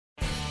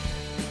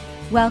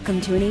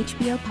Welcome to an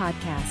HBO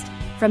podcast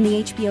from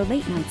the HBO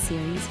Late Night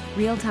series,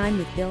 Real Time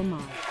with Bill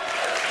Maher.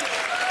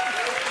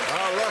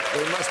 Oh, look,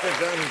 we must have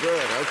done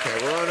good.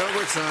 Okay, we're on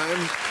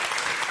overtime.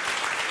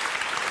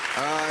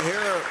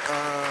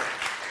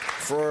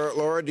 For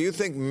Laura, do you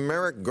think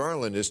Merrick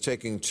Garland is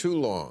taking too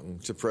long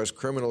to press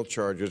criminal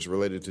charges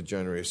related to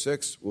January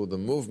 6th? Will the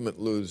movement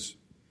lose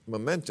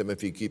momentum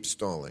if he keeps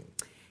stalling?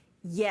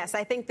 Yes,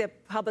 I think the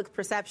public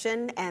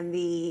perception and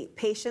the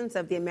patience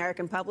of the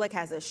American public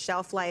has a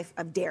shelf life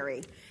of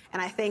dairy.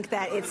 And I think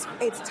that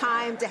it's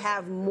time to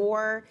have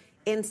more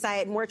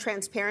insight, more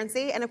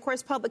transparency, and, of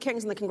course, public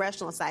hearings on the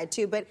congressional side,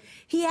 too. But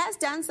he has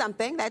done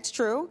something, that's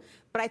true.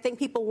 But I think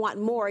people want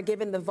more,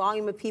 given the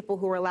volume of people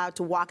who were allowed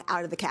to walk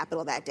out of the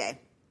Capitol that day.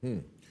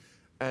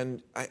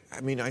 And,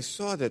 I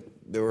saw that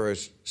there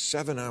was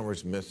 7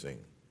 hours missing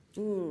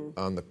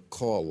on the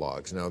call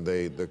logs. Now,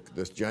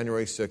 this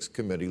January 6th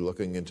committee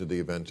looking into the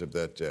events of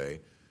that day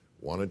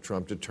wanted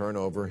Trump to turn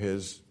over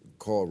his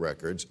call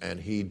records,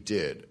 and he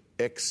did,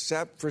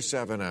 except for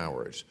 7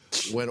 hours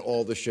when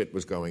all the shit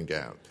was going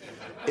down.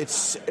 It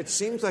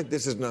seems like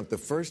this is not the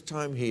first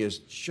time he has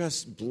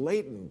just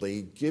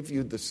blatantly give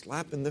you the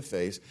slap in the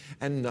face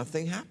and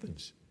nothing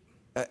happens.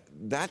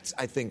 That's,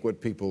 I think,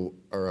 what people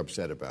are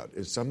upset about,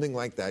 is something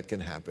like that can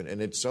happen, and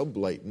it's so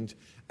blatant.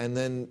 And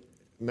then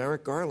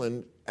Merrick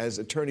Garland, as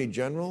Attorney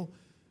General,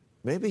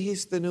 maybe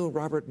he's the new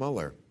Robert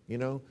Mueller,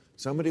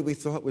 somebody we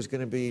thought was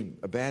going to be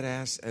a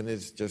badass and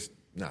is just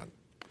not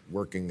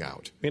working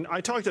out.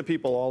 I talk to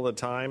people all the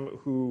time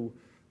who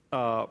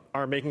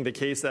are making the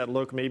case that,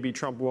 look, maybe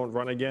Trump won't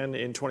run again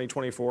in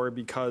 2024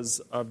 because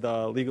of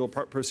the legal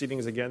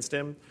proceedings against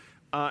him.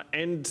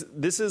 And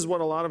this is what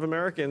a lot of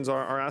Americans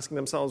are asking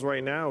themselves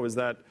right now, is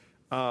that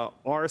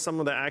are some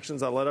of the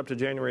actions that led up to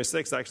January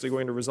 6th actually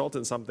going to result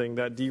in something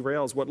that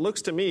derails what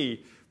looks to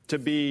me to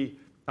be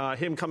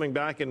him coming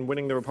back and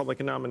winning the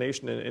Republican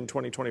nomination in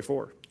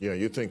 2024? Yeah,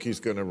 you think he's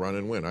going to run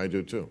and win. I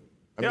do, too.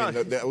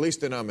 At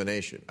least the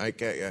nomination.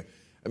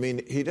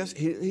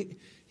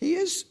 He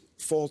is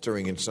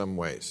faltering in some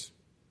ways,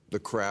 the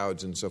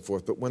crowds and so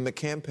forth. But when the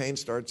campaign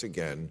starts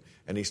again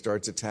and he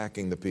starts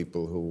attacking the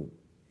people who,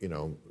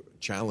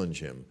 challenge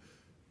him.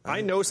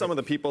 I know some of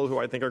the people who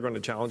I think are going to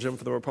challenge him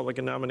for the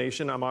Republican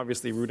nomination. I'm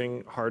obviously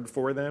rooting hard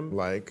for them.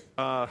 Like?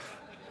 I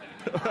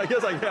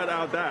guess I can't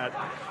out that.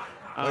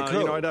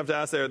 I'd have to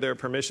ask their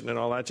permission and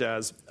all that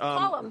jazz.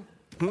 Call him.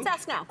 Let's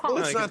ask now. Call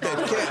him. It's not that.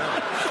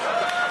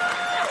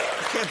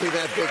 Can't be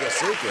that big a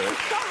secret.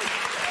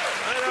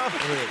 I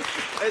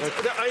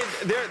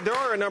know. There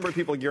are a number of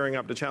people gearing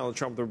up to challenge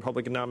Trump the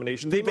Republican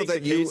nomination. People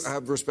that you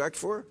have respect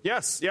for?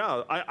 Yes,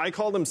 yeah. I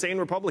call them sane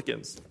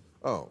Republicans.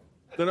 Oh.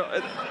 There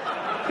are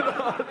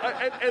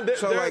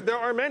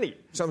many.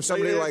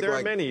 There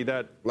are many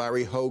that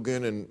Larry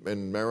Hogan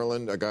in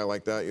Maryland, a guy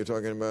like that you're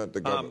talking about?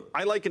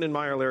 I like and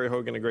admire Larry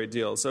Hogan a great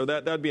deal. So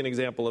that'd be an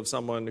example of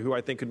someone who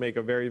I think could make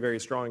a very, very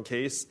strong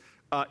case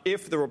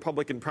if the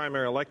Republican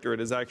primary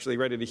electorate is actually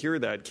ready to hear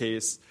that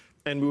case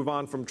and move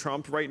on from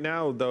Trump. Right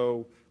now,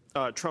 though,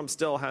 Trump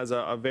still has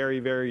a very,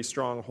 very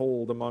strong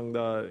hold among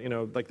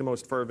the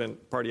most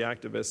fervent party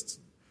activists.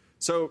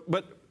 So,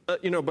 but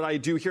I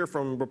do hear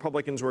from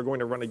Republicans who are going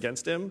to run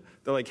against him.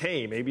 They're like,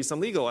 hey, maybe some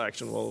legal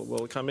action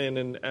will come in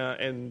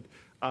and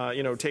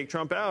take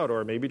Trump out,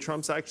 or maybe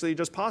Trump's actually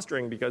just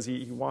posturing because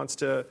he wants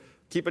to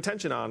keep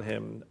attention on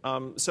him.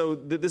 So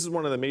this is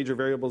one of the major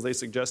variables they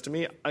suggest to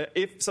me.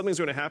 If something's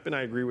going to happen,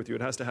 I agree with you.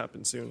 It has to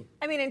happen soon.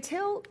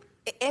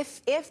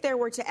 If there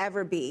were to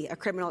ever be a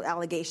criminal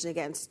allegation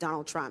against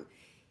Donald Trump,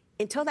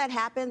 until that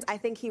happens, I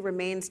think he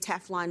remains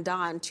Teflon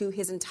Don to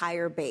his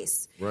entire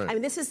base.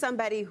 Right. This is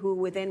somebody who,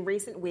 within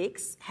recent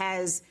weeks,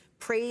 has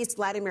praised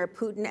Vladimir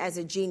Putin as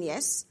a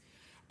genius,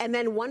 and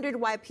then wondered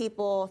why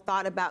people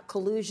thought about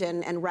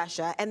collusion and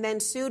Russia, and then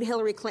sued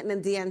Hillary Clinton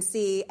and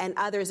DNC and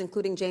others,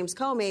 including James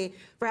Comey,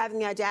 for having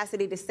the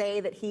audacity to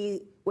say that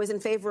he was in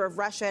favor of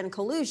Russia and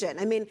collusion.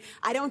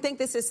 I don't think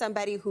this is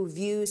somebody who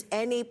views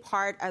any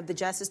part of the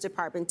Justice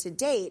Department to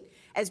date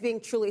as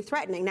being truly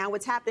threatening. Now,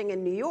 what's happening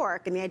in New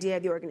York and the idea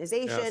of the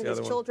organization,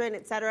 his children,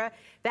 et cetera,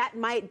 that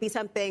might be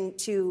something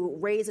to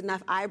raise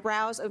enough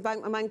eyebrows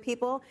among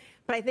people.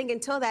 But I think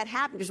until that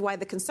happens, which is why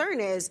the concern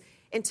is,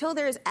 until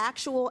there is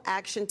actual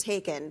action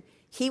taken,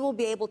 he will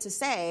be able to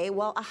say,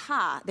 well,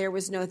 there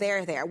was no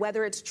there,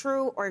 whether it's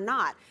true or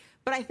not.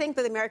 But I think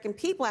that the American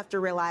people have to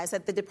realize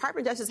that the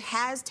Department of Justice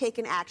has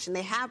taken action.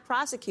 They have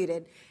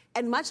prosecuted.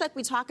 And much like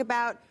we talk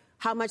about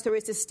how much there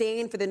is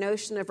disdain for the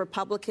notion of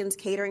Republicans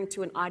catering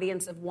to an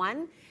audience of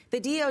one, the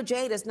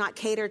DOJ does not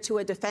cater to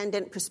a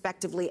defendant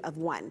prospectively of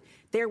one.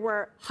 There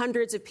were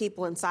hundreds of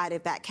people inside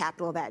of that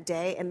Capitol that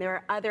day, and there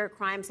are other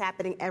crimes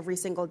happening every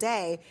single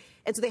day.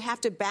 And so they have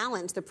to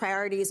balance the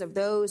priorities of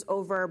those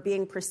over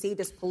being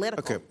perceived as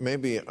political. Okay,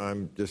 maybe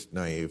I'm just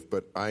naive,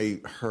 but I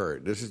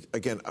heard. This is,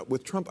 again,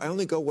 with Trump, I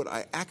only go what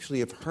I actually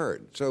have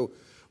heard. So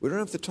we don't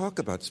have to talk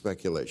about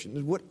speculation.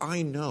 It's what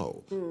I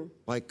know.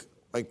 Like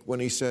when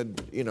he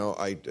said,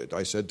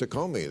 I said to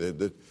Comey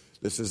that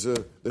this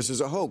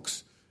is a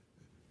hoax.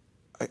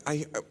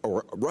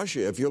 Or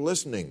Russia, if you're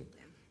listening,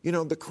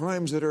 the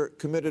crimes that are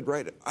committed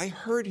I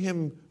heard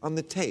him on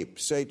the tape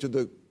say to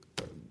the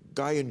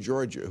guy in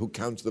Georgia who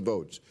counts the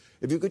votes,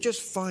 if you could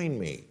just find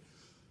me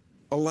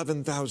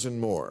 11,000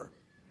 more.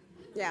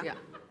 Yeah.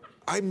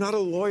 I'm not a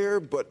lawyer,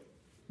 but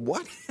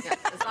what? Yeah,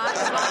 as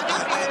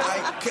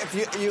long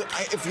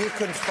if you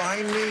could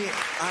find me,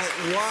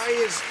 why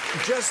is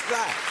just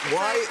that?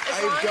 Why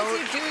as long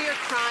as you do your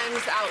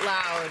crimes out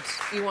loud,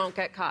 you won't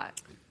get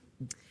caught.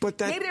 But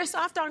that, maybe they're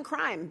soft on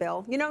crime,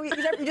 Bill. You just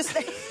never know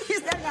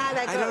how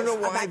that goes. I don't know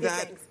why about these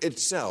that things.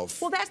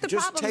 itself. Well, that's the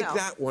just problem, take though.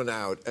 that one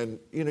out, and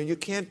you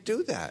can't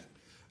do that.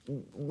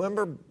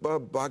 Remember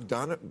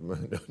Blagojevich.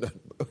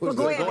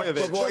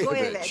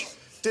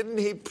 Didn't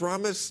he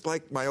promise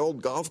like my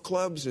old golf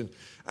clubs? And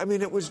I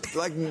mean, it was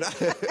like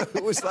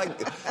it was like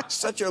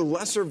such a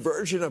lesser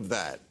version of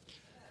that.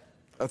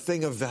 A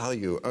thing of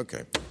value.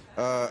 Okay.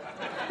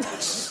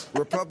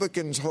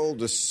 Republicans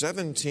hold a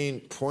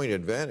 17-point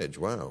advantage.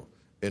 Wow.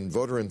 In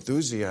voter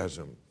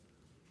enthusiasm.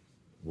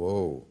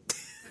 Whoa.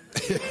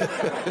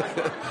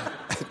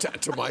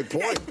 To my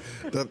point,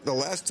 the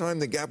last time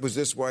the gap was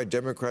this wide,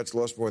 Democrats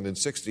lost more than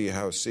 60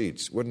 House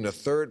seats. Wouldn't a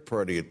third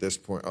party at this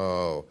point?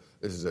 Oh,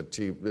 this is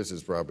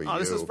probably you.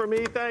 This is for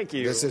me. Thank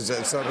you. This is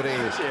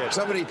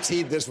somebody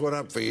teed this one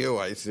up for you.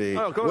 I see.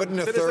 Oh, go Wouldn't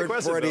a finish the third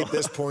question, party Bill. at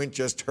this point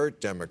just hurt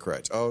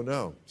Democrats? Oh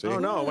no. See? Oh,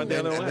 no, it went the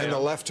other way. And then the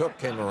left hook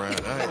came around.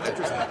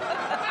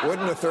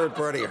 Wouldn't a third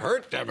party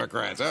hurt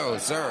Democrats? Oh,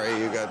 sorry,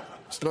 you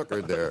got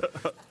snookered there.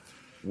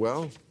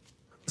 Well.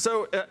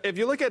 So if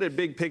you look at it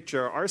big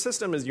picture, our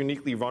system is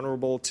uniquely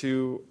vulnerable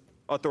to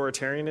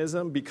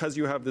authoritarianism because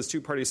you have this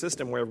two-party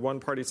system where if one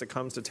party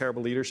succumbs to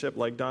terrible leadership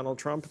like Donald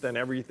Trump, then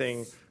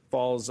everything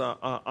falls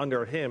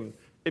under him.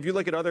 If you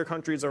look at other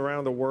countries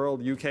around the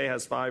world, UK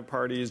has 5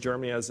 parties,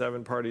 Germany has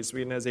 7 parties,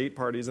 Sweden has 8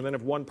 parties, and then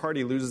if one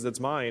party loses its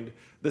mind,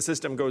 the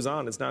system goes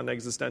on. It's not an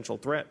existential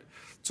threat.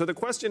 So the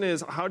question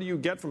is, how do you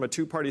get from a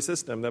two-party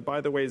system that,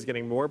 by the way, is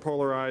getting more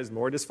polarized,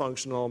 more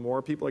dysfunctional,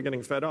 more people are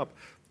getting fed up?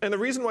 And the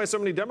reason why so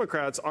many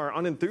Democrats are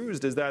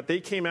unenthused is that they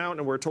came out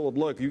and were told,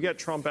 look, you get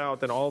Trump out,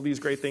 then all these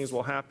great things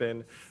will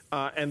happen.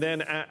 And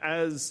then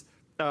as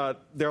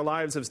their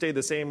lives have stayed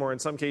the same or in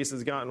some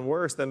cases gotten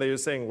worse, then they're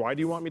saying, why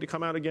do you want me to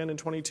come out again in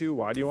 22?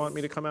 Why do you want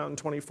me to come out in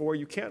 24?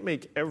 You can't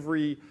make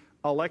every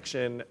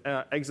election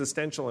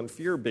existential and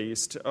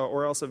fear-based,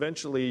 or else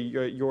eventually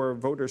your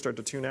voters start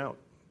to tune out.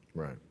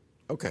 Right.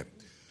 Okay.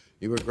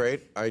 You were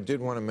great. I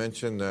did want to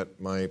mention that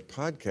my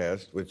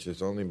podcast, which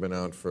has only been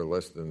out for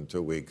less than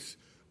 2 weeks,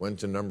 went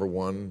to #1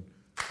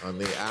 on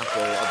the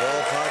Apple of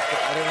all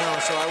podcasts. I don't know.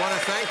 So I want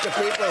to thank the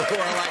people who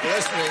are like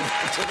listening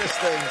to this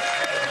thing.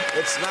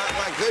 It's not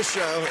like this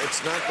show.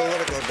 It's not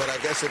political, but I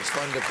guess it's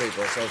fun to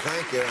people. So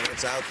thank you, and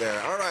it's out there.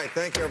 All right.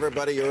 Thank you,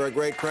 everybody. You're a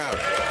great crowd.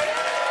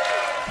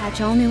 Catch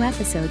all new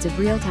episodes of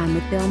Real Time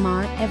with Bill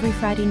Maher every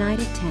Friday night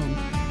at 10,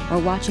 or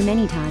watch him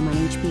anytime on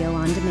HBO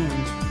On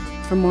Demand.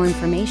 For more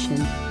information,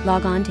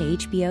 log on to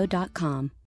HBO.com.